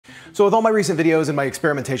So with all my recent videos and my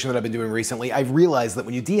experimentation that I've been doing recently, I've realized that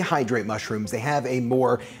when you dehydrate mushrooms, they have a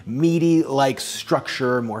more meaty-like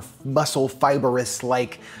structure, more muscle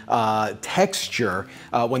fibrous-like texture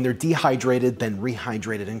when they're dehydrated than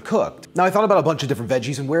rehydrated and cooked. Now I thought about a bunch of different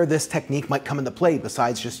veggies and where this technique might come into play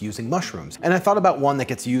besides just using mushrooms. And I thought about one that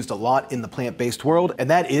gets used a lot in the plant-based world, and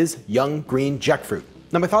that is young green jackfruit.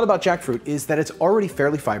 Now my thought about jackfruit is that it's already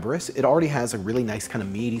fairly fibrous. It already has a really nice kind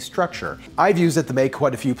of meaty structure. I've used it to make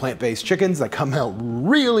quite a few plant-based chickens that come out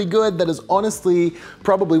really good. That is honestly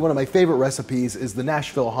probably one of my favorite recipes is the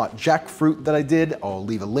Nashville hot jackfruit that I did. I'll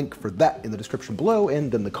leave a link for that in the description below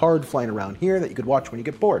and then the card flying around here that you could watch when you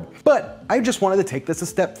get bored. But I just wanted to take this a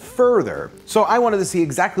step further. So I wanted to see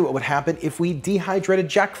exactly what would happen if we dehydrated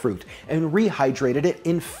jackfruit and rehydrated it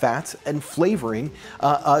in fat and flavoring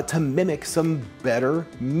to mimic some better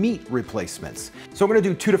meat replacements. So we're gonna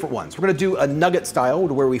do two different ones. We're gonna do a nugget style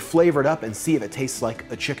where we flavor it up and see if it tastes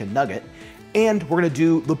like a chicken nugget. And we're gonna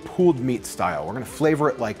do the pulled meat style. We're gonna flavor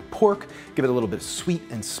it like pork, give it a little bit of sweet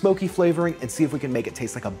and smoky flavoring, and see if we can make it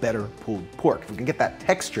taste like a better pulled pork. If we can get that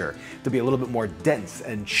texture to be a little bit more dense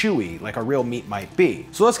and chewy like a real meat might be.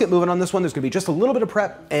 So let's get moving on this one. There's gonna be just a little bit of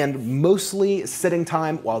prep and mostly sitting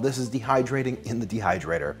time while this is dehydrating in the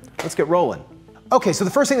dehydrator. Let's get rolling. Okay, so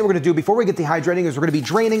the first thing that we're gonna do before we get dehydrating is we're gonna be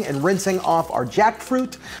draining and rinsing off our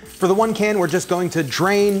jackfruit. For the 1 can, we're just going to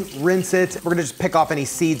drain, rinse it. We're gonna just pick off any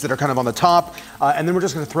seeds that are kind of on the top, and then we're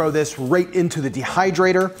just gonna throw this right into the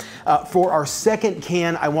dehydrator. For our 2nd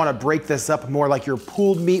can, I wanna break this up more like your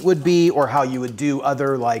pulled meat would be, or how you would do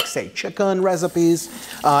other, like, say, chicken recipes.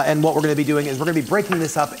 And what we're gonna be doing is we're gonna be breaking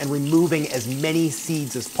this up and removing as many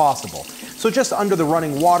seeds as possible. So just under the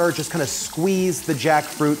running water, just kind of squeeze the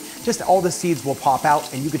jackfruit. Just all the seeds will pop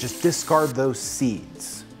out and you could just discard those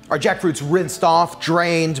seeds. Our jackfruit's rinsed off,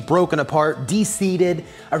 drained, broken apart, de-seeded.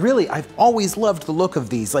 I've always loved the look of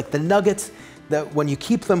these, like the nuggets that when you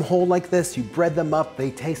keep them whole like this, you bread them up, they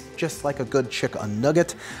taste just like a good chicken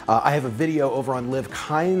nugget. I have a video over on Live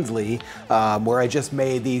Kindly where I just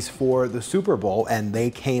made these for the Super Bowl and they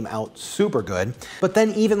came out super good. But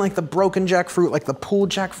then even like the broken jackfruit, like the pulled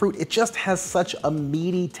jackfruit, it just has such a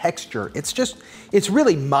meaty texture. It's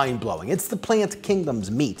really mind-blowing. It's the plant kingdom's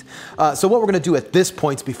meat. So what we're gonna do at this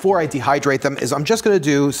point before I dehydrate them is I'm just gonna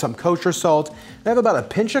do some kosher salt. I have about a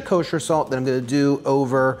pinch of kosher salt that I'm gonna do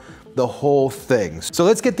over the whole thing. So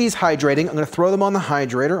let's get these hydrating. I'm gonna throw them on the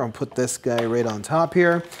hydrator. I'll put this guy right on top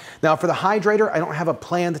here. Now for the hydrator, I don't have a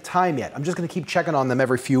planned time yet. I'm just gonna keep checking on them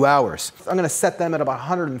every few hours. I'm gonna set them at about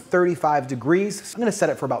 135 degrees. I'm gonna set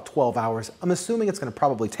it for about 12 hours. I'm assuming it's gonna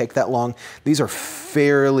probably take that long. These are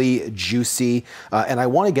fairly juicy and I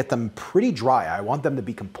wanna get them pretty dry. I want them to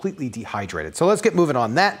be completely dehydrated. So let's get moving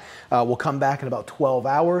on that. We'll come back in about 12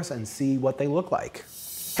 hours and see what they look like.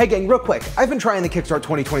 Hey gang, real quick, I've been trying to kickstart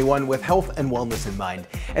 2021 with health and wellness in mind,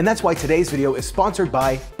 and that's why today's video is sponsored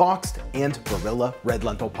by Boxed and Barilla Red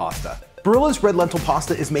Lentil Pasta. Barilla's Red Lentil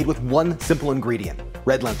Pasta is made with one simple ingredient,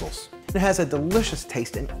 red lentils. It has a delicious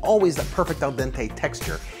taste and always that perfect al dente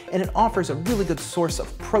texture, and it offers a really good source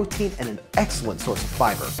of protein and an excellent source of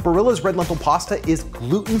fiber. Barilla's Red Lentil Pasta is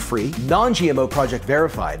gluten-free, non-GMO project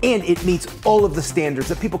verified, and it meets all of the standards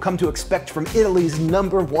that people come to expect from Italy's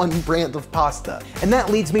 #1 brand of pasta. And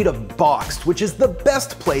that leads me to Boxed, which is the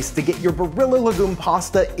best place to get your Barilla legume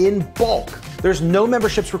pasta in bulk. There's no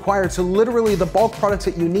memberships required, so literally the bulk products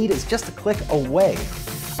that you need is just a click away.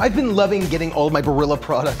 I've been loving getting all of my Barilla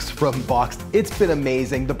products from Boxed. It's been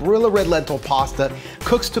amazing. The Barilla Red Lentil Pasta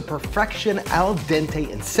cooks to perfection al dente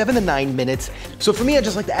in 7 to 9 minutes. So for me, I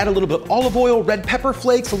just like to add a little bit of olive oil, red pepper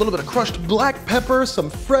flakes, a little bit of crushed black pepper, some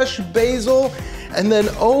fresh basil, and then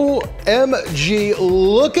OMG,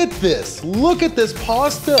 look at this. Look at this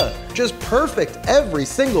pasta. Just perfect every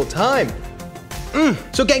single time.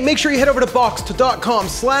 So gang, make sure you head over to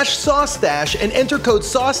boxed.com/SauceStache and enter code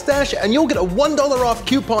SauceStache and you'll get a $1 off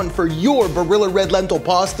coupon for your Barilla Red Lentil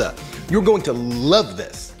Pasta. You're going to love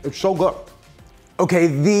this. It's so good. Okay,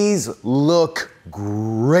 these look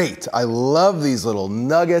great. I love these little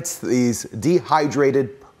nuggets. These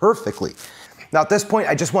dehydrated perfectly. Now at this point,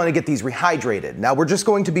 I just want to get these rehydrated. Now we're just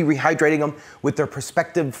going to be rehydrating them with their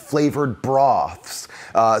respective flavored broths.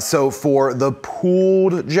 So for the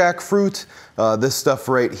pulled jackfruit, this stuff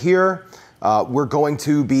right here, we're going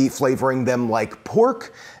to be flavoring them like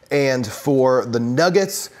pork. And for the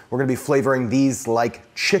nuggets, we're gonna be flavoring these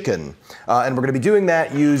like chicken. And we're gonna be doing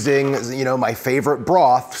that using, you know, my favorite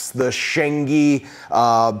broths, the Shengi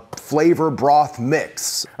flavor broth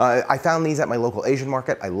mix. I found these at my local Asian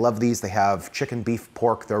market. I love these. They have chicken, beef,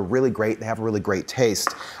 pork. They're really great. They have a really great taste.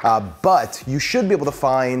 But you should be able to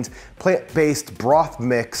find plant-based broth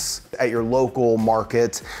mix at your local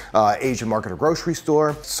market, Asian market or grocery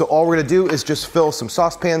store. So all we're gonna do is just fill some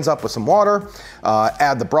saucepans up with some water,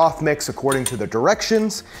 add the broth mix according to the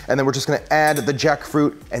directions, and then we're just gonna add the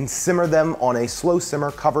jackfruit and simmer them on a slow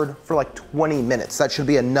simmer covered for like 20 minutes. That should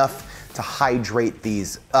be enough to hydrate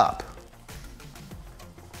these up.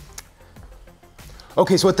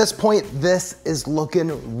 Okay, so at this point, this is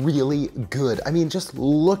looking really good. I mean, just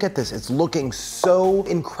look at this. It's looking so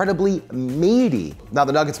incredibly meaty. Now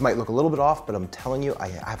the nuggets might look a little bit off, but I'm telling you, I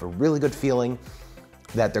have a really good feeling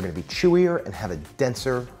that they're gonna be chewier and have a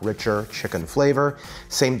denser, richer chicken flavor.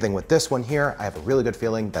 Same thing with this one here. I have a really good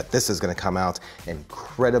feeling that this is gonna come out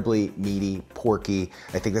incredibly meaty, porky.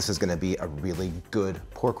 I think this is gonna be a really good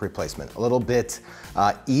pork replacement. A little bit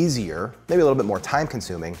easier, maybe a little bit more time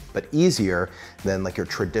consuming, but easier than like your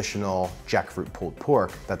traditional jackfruit pulled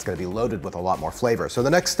pork that's gonna be loaded with a lot more flavor. So the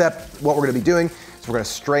next step, what we're gonna be doing is we're gonna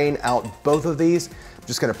strain out both of these.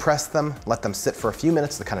 Just gonna press them, let them sit for a few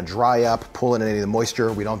minutes to kind of dry up, pull in any of the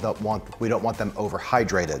moisture. We don't want them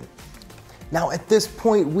overhydrated. Now at this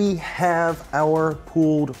point, we have our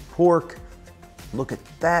pulled pork. Look at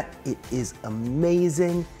that, it is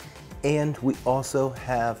amazing. And we also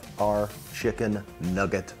have our chicken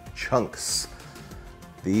nugget chunks.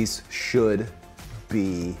 These should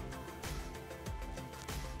be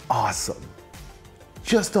awesome,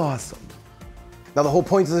 just awesome. Now the whole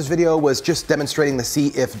point of this video was just demonstrating to see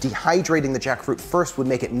if dehydrating the jackfruit first would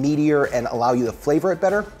make it meatier and allow you to flavor it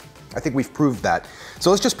better. I think we've proved that. So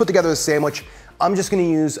let's just put together a sandwich. I'm just gonna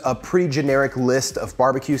use a pretty generic list of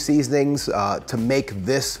barbecue seasonings to make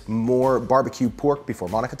this more barbecue pork before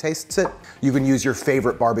Monica tastes it. You can use your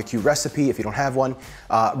favorite barbecue recipe if you don't have one.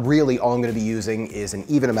 Really, all I'm gonna be using is an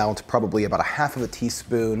even amount, probably about a half of a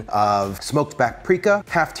teaspoon of smoked paprika,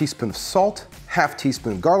 half teaspoon of salt, half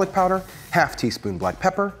teaspoon garlic powder, half teaspoon black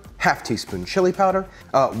pepper, half teaspoon chili powder,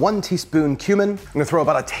 1 teaspoon cumin. I'm gonna throw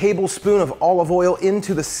about a tablespoon of olive oil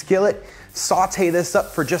into the skillet, saute this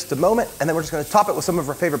up for just a moment, and then we're just gonna top it with some of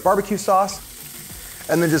our favorite barbecue sauce,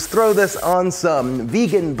 and then just throw this on some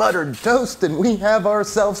vegan buttered toast, and we have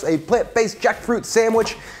ourselves a plant-based jackfruit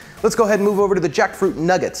sandwich. Let's go ahead and move over to the jackfruit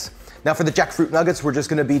nuggets. Now for the jackfruit nuggets, we're just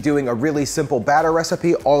gonna be doing a really simple batter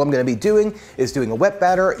recipe. All I'm gonna be doing is doing a wet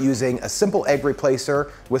batter using a simple egg replacer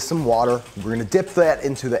with some water. We're gonna dip that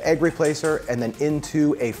into the egg replacer and then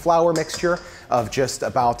into a flour mixture of just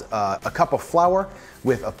about a cup of flour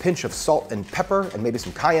with a pinch of salt and pepper and maybe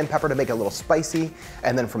some cayenne pepper to make it a little spicy.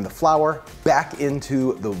 And then from the flour back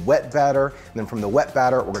into the wet batter. And then from the wet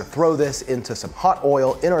batter, we're gonna throw this into some hot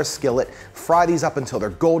oil in our skillet, fry these up until they're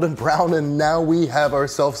golden brown, and now we have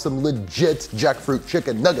ourselves some legit jackfruit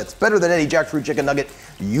chicken nuggets. Better than any jackfruit chicken nugget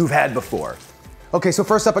you've had before. Okay, so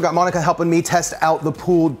first up, I got Monica helping me test out the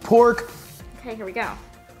pulled pork. Okay, here we go.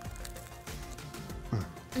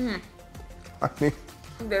 I mean,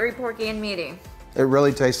 very porky and meaty. it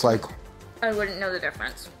really tastes like, I wouldn't know the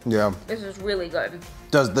difference. yeah. This is really good.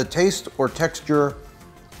 Does the taste or texture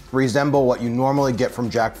resemble what you normally get from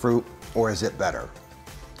jackfruit, or is it better?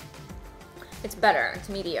 It's better, it's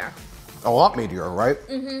meatier. A lot meatier, right?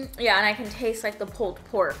 Mm-hmm, yeah, and I can taste like the pulled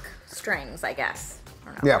pork strings, I guess. I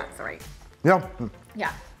don't know Yeah. if that's right. Yeah.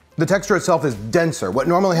 Yeah. The texture itself is denser. What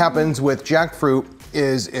normally happens with jackfruit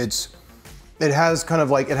is it has kind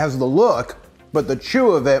of like, it has the look, but the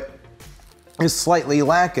chew of it is slightly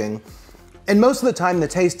lacking. And most of the time the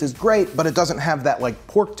taste is great, but it doesn't have that like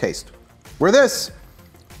pork taste. Where this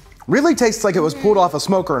really tastes like it was pulled off a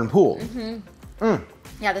smoker and pulled.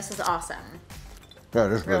 Yeah, this is awesome. Yeah,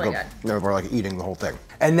 it is Really good. good. Yeah, we're like eating the whole thing.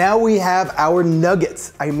 And now we have our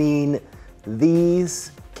nuggets. I mean,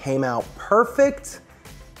 these came out perfect.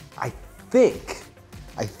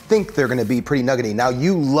 I think they're gonna be pretty nuggety. Now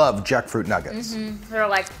you love jackfruit nuggets. They're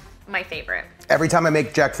like my favorite. Every time I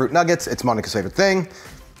make jackfruit nuggets, it's Monica's favorite thing.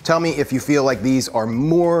 Tell me if you feel like these are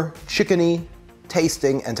more chickeny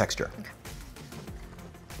tasting and texture.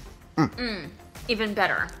 Even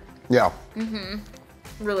better. Yeah,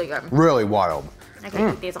 Really good. really wild. I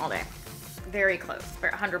can eat these all day. Very close,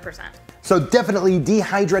 100%. So definitely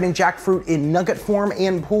dehydrating jackfruit in nugget form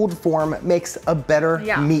and pulled form makes a better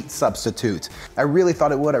meat substitute. I really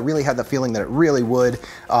thought it would. I really had the feeling that it really would,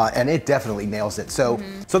 and it definitely nails it. So,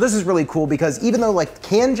 so this is really cool because even though like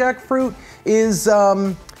canned jackfruit is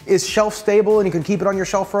shelf stable and you can keep it on your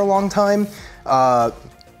shelf for a long time,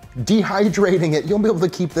 dehydrating it, you'll be able to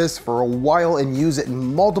keep this for a while and use it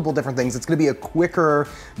in multiple different things. It's gonna be a quicker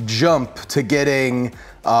jump to getting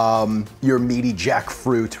your meaty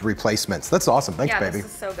jackfruit replacements. That's awesome. Thanks, baby. This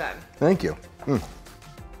is so good. Thank you.